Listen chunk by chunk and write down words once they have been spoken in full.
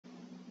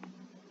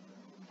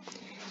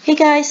Hey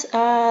guys,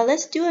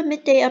 let's do a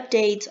midday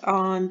update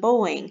on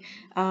Boeing.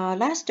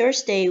 Last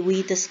Thursday,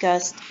 we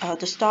discussed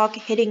the stock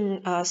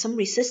hitting some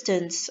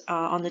resistance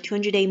on the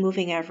 200-day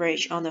moving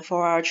average on the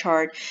 4-hour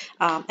chart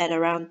at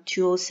around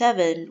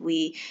 207.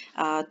 We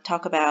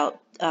talk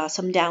about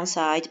some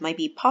downside might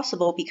be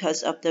possible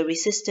because of the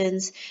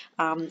resistance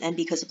and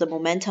because of the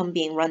momentum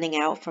being running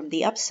out from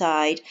the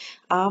upside.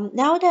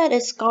 Now that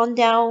it's gone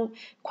down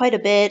quite a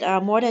bit,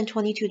 more than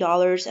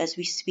 $22 as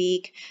we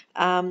speak.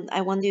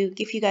 I want to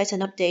give you guys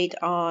an update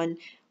on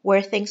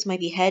where things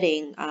might be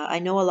heading. I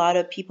know a lot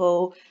of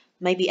people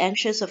might be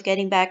anxious of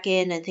getting back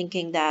in and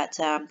thinking that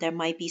there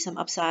might be some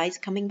upsides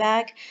coming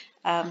back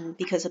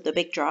because of the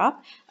big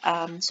drop.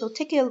 So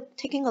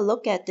taking a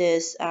look at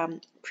this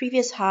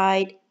previous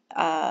high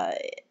uh,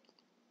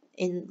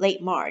 in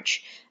late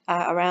March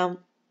around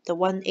the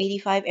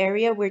 185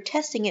 area. We're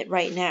testing it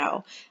right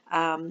now.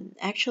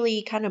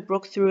 Actually, kind of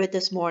broke through it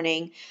this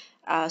morning.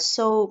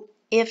 So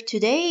if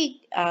today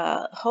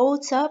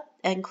holds up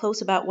and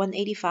close about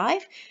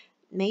 185,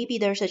 maybe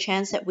there's a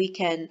chance that we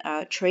can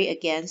trade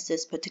against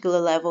this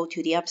particular level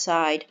to the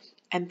upside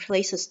and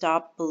place a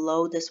stop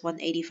below this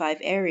 185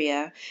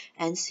 area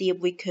and see if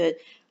we could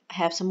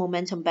have some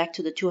momentum back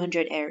to the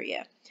 200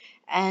 area.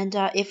 And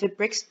if it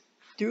breaks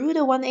through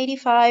the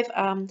 185,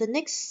 the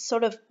next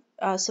sort of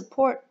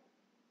support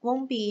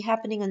won't be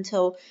happening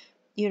until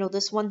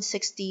this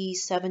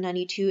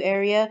 167.92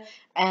 area,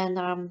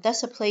 and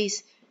that's a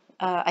place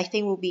I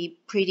think will be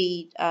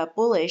pretty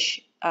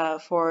bullish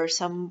for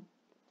some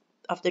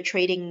of the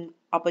trading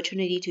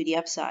opportunity to the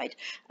upside.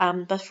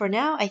 But for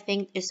now, I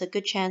think it's a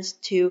good chance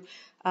to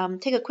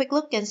take a quick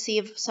look and see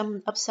if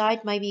some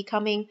upside might be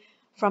coming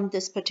from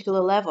this particular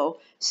level.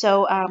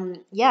 So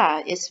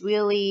yeah, it's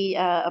really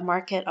a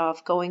market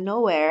of going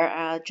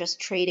nowhere, just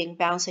trading,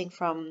 bouncing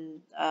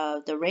from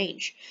the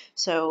range.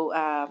 So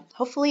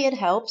hopefully it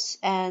helps,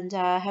 and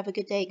have a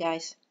good day,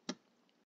 guys.